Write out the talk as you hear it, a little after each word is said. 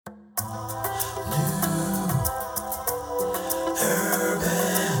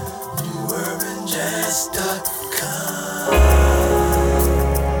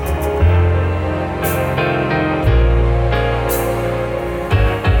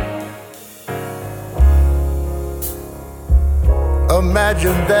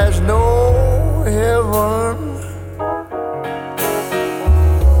Imagine there's no heaven.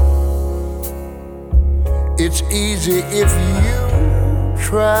 It's easy if you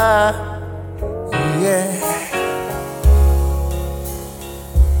try, yeah.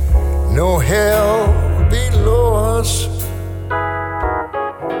 No hell below us.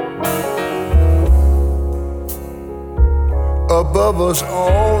 Above us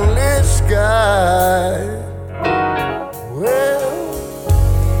only sky. Well,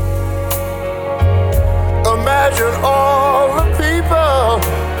 imagine all the people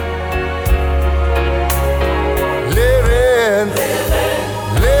living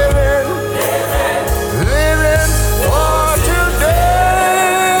for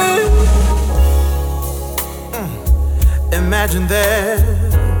today. Imagine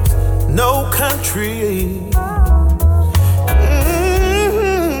there's no country.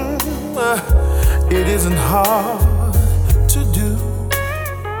 It isn't hard to do.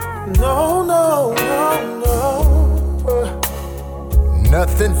 No, no, no, no.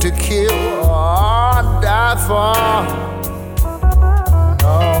 Nothing to kill or die for.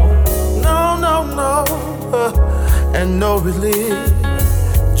 No, no, no, no. And no religion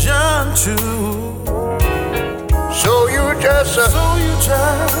too. So you just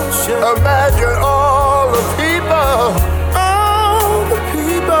imagine all the people.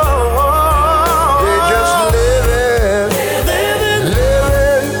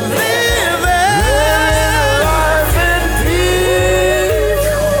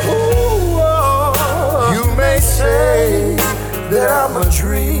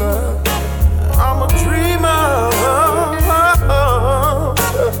 I'm a dreamer,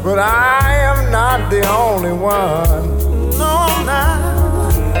 but I am not the only one. No, I'm not.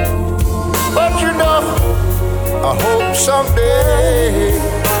 But you know, I hope someday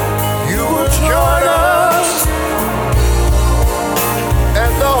you will join us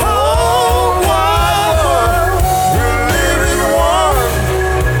and the whole wide world will live in one.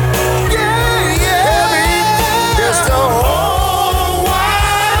 Yeah, yeah, yes, the whole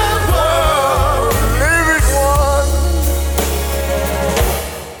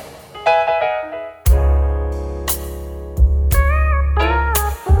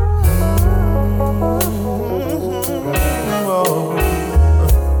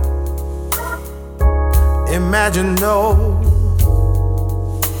imagine no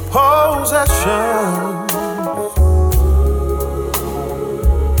possession.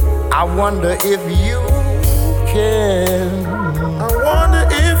 I wonder if you can. I wonder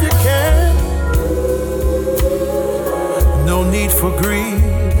if you can. No need for greed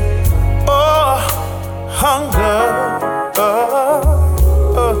or hunger.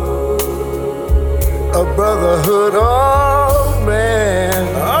 A brotherhood of man.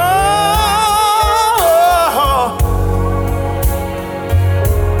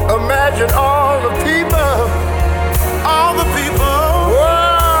 Imagine all the people,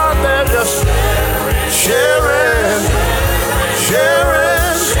 oh, they're just sharing.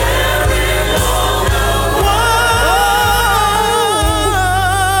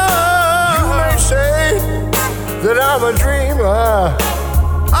 You may say that I'm a dreamer,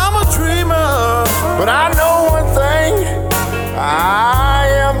 but I know one thing, I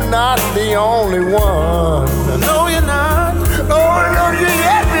am not the only one. No, you're not. Oh, no, you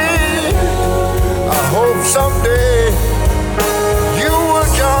yet be. I hope someday you will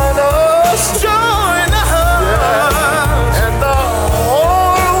join us. Yeah. And the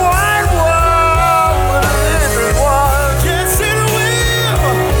whole wide world will live in one. Yes, it will.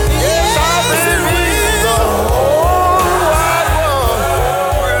 Yes, I believe the whole wide world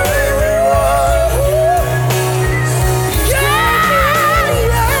will live in one. Yeah,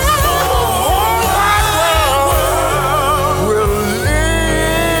 yeah. The whole wide world will live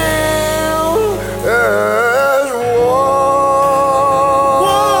as one.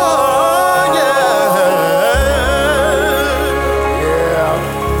 Yeah.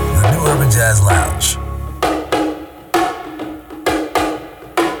 The New Urban Jazz Lounge.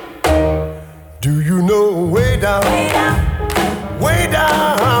 Do you know way down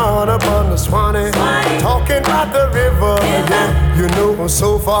up on the Swanee, talking about the river, yeah, you know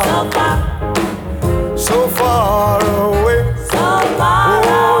so far away,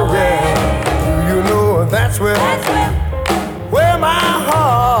 oh yeah, do you know that's where my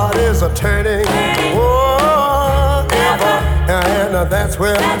heart is a turning, oh, ever, and that's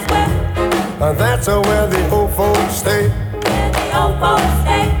where the old folks stay.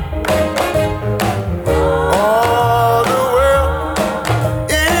 All the world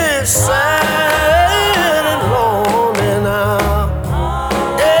is sad and lonely now.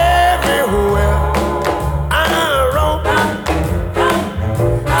 Everywhere I roam,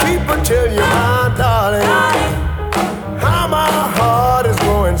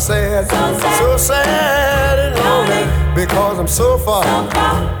 so far.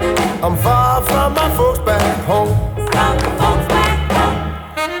 I'm far from my folks back home. From the folks back home.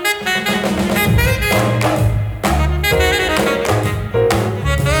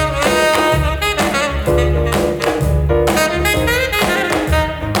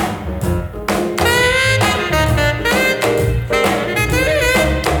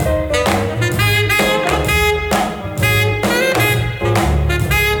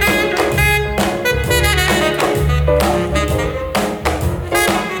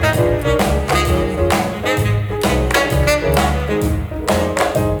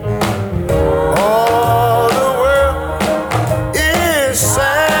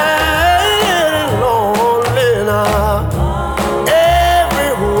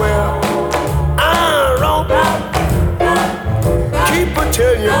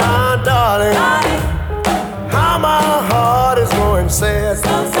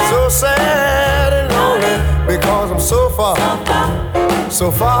 So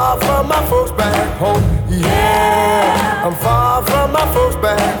far from my folks back home, yeah. I'm far from my folks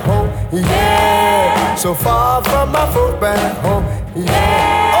back home, yeah. So far from my folks back home,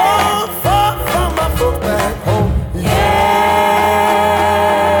 yeah. Oh, far from my folks back home,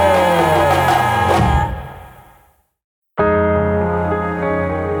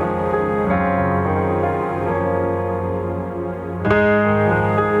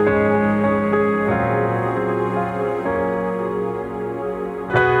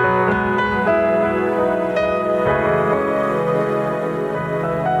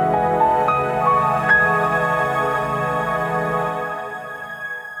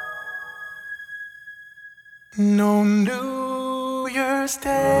 No New Year's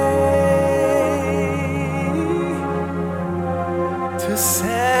Day to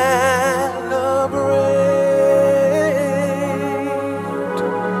celebrate.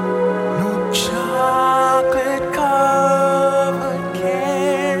 No chocolate covered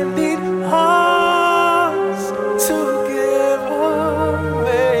candy hearts to give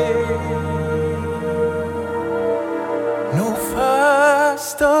away. No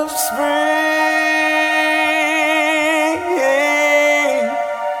first of spring.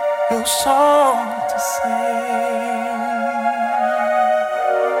 No song to sing.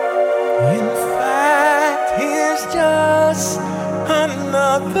 In fact, here's just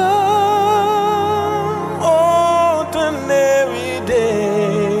another ordinary day.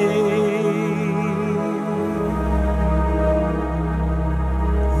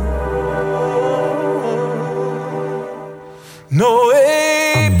 No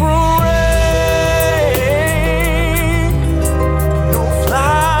April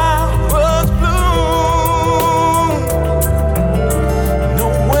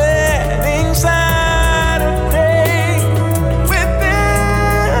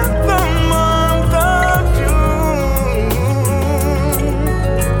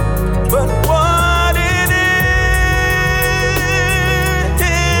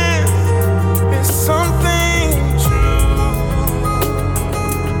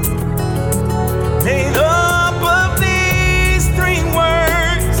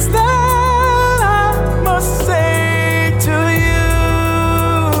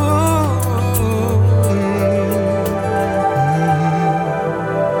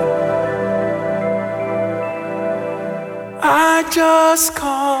just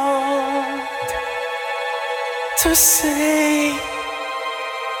called to say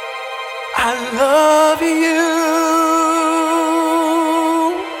I love you.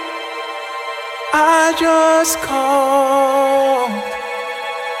 I just called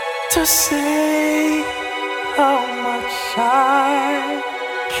to say how much I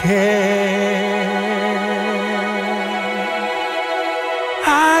care.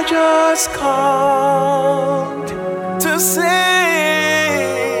 I just called to say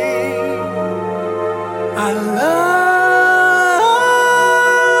I love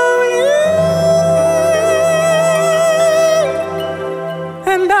you,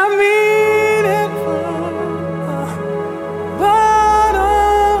 and I mean it from the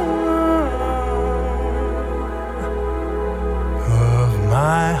bottom of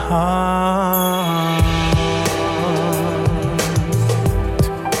my heart.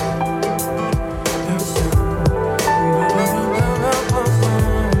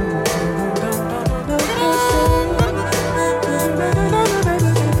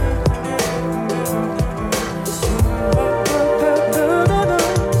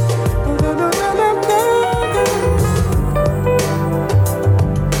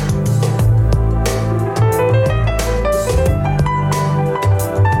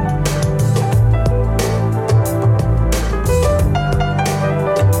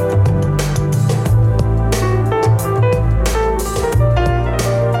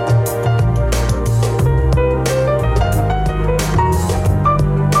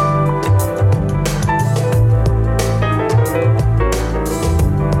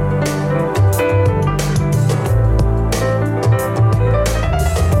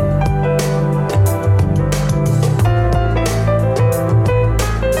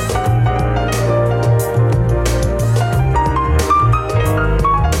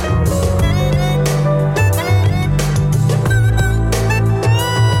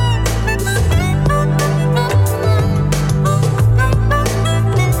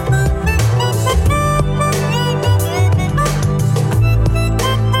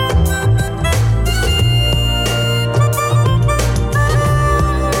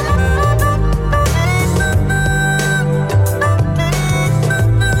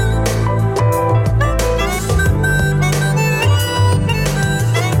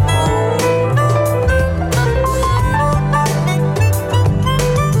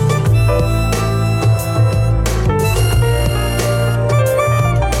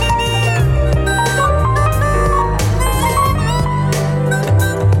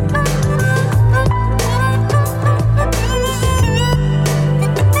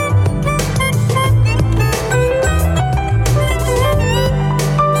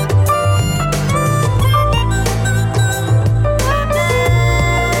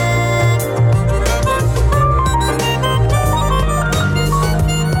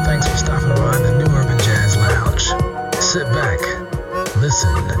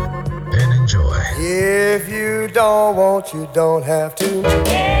 listen and enjoy. If you don't want, you don't have to.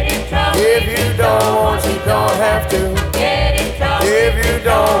 Get in trouble. If you don't want, you don't have to. Get in trouble. If you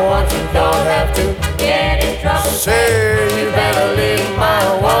don't want, you don't have to. Get in trouble. Say you better leave my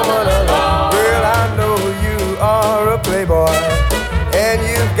woman alone. Well, I know you are a playboy, and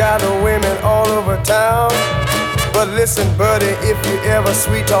you've got women all over town. But listen, buddy, if you ever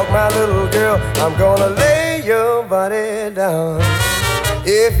sweet talk my little girl, I'm gonna lay your body down.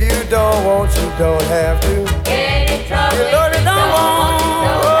 If you don't want, you don't have to. Get in trouble. You know you don't want.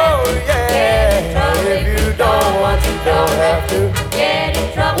 Oh yeah. If you don't want, you don't have to. Get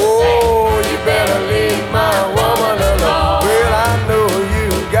in trouble. Oh, you better leave my woman alone. Well, I know you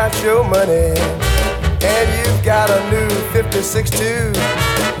got your money, and you've got a new 56 too.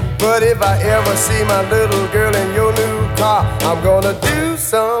 But if I ever see my little girl in your new car, I'm gonna do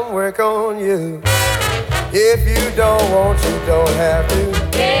some work on you. If you don't want, you don't have to.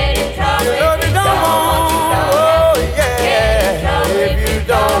 Get in trouble. You know you don't want. Oh yeah. If you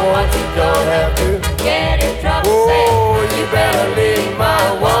don't want, you don't have to. Get in trouble. Oh, you better leave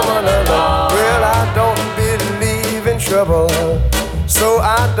my woman alone. Well, I don't believe in trouble, so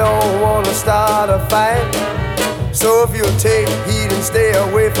I don't wanna start a fight. So if you'll take heed and stay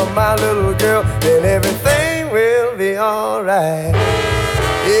away from my little girl, then everything will be alright.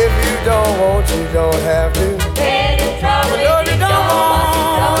 If you don't want, you don't have to. Get in trouble. You know you don't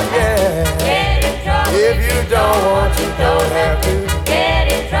want, yeah. Get in trouble. If you don't want, you don't have to. Get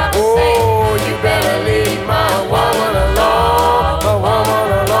in trouble. Oh, you better leave my woman alone. My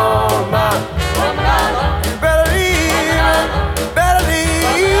woman alone, my Woman alone. you better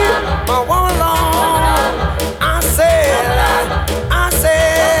leave my woman alone. I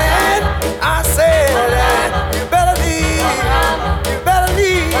said, you better leave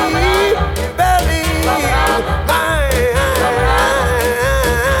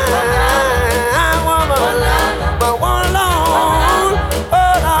my woman alone.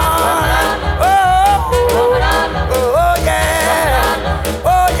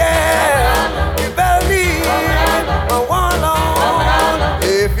 Oh yeah, you better leave my woman alone.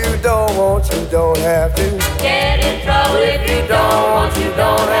 If you don't want, you don't have to. Get in trouble. If you don't want, you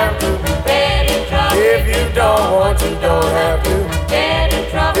don't have to. Get in trouble. If you don't want, you don't have to. Get in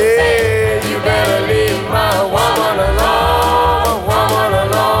trouble. Yeah, you better leave my woman alone. My woman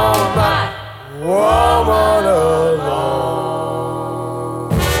alone. My woman alone.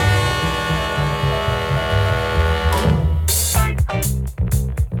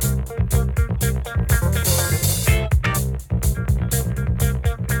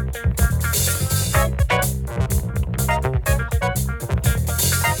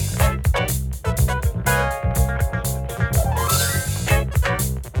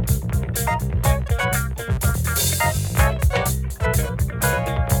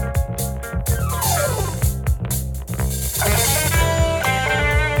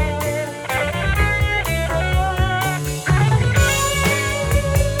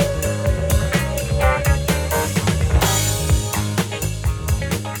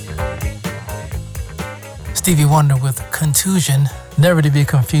 Stevie Wonder with Contusion, never to be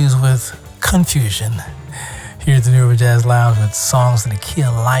confused with Confusion. Here at the New Urban Jazz Lounge with songs in the key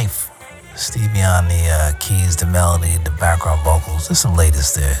of life. Stevie on the keys, the melody, the background vocals. There's some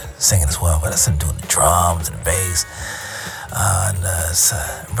ladies there singing as well, but that's him doing the drums and the bass. And it's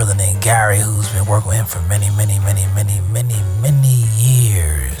a brother named Gary who's been working with him for many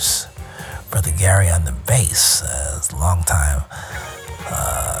years. Brother Gary on the bass, is a long time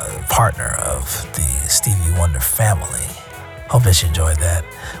partner of the Stevie Wonder family. Hope that you enjoyed that.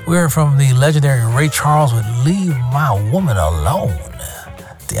 We heard from the legendary Ray Charles with Leave My Woman Alone.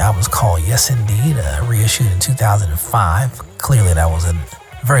 The album's called Yes Indeed, reissued in 2005. Clearly that was a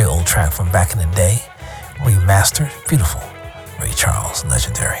very old track from back in the day. Remastered, beautiful. Ray Charles,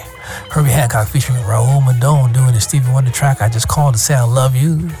 legendary. Herbie Hancock featuring Raul Midon doing the Stevie Wonder track I just called to say I love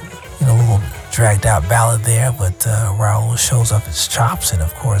you. You know, a little dragged out ballad there, but Raul shows up his chops, and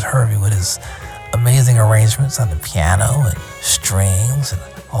of course Herbie with his amazing arrangements on the piano and strings and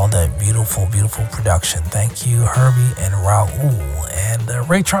all that beautiful production. Thank you, Herbie and Raul. And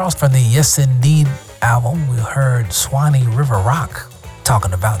Ray Charles from the Yes Indeed album, we heard Swanee River Rock,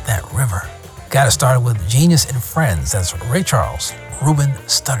 talking about that river. Got it started with Genius and Friends. That's Ray Charles, Ruben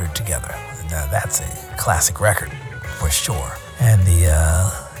Studdard together. Now that's a classic record for sure. And the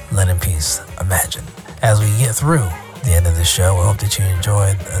Lennon piece, Imagine. As we get through the end of the show, I hope that you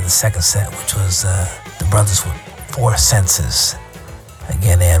enjoyed the second set, which was the brothers with Four Senses.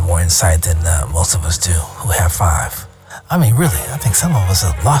 Again, they had more insight than most of us do who have five. I mean, really, I think some of us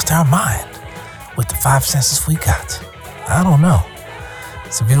have lost our mind with the five senses we got. I don't know.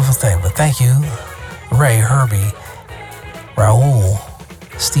 It's a beautiful thing. But thank you, Ray, Herbie, Raul,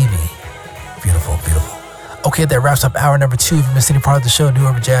 Stevie. Beautiful, beautiful. Okay, that wraps up hour number 2. If you missed any part of the show,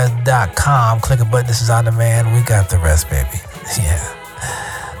 NewUrbanJazz.com. Click a button. This is on demand. We got the rest, baby.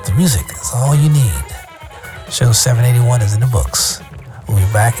 Yeah. The music is all you need. Show 781 is in the books. We'll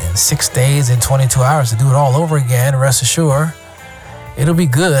be back in 6 days and 22 hours to do it all over again. Rest assured, it'll be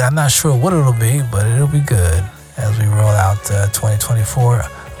good. I'm not sure what it'll be, but it'll be good as we roll out 2024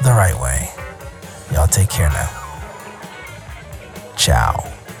 the right way. Y'all take care now. Ciao.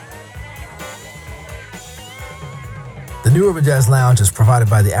 The New Urban Jazz Lounge is provided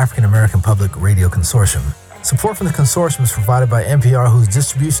by the African American Public Radio Consortium. Support from the consortium is provided by NPR, whose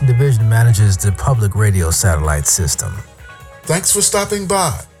distribution division manages the public radio satellite system. Thanks for stopping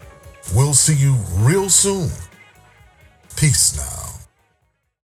by. We'll see you real soon. Peace now.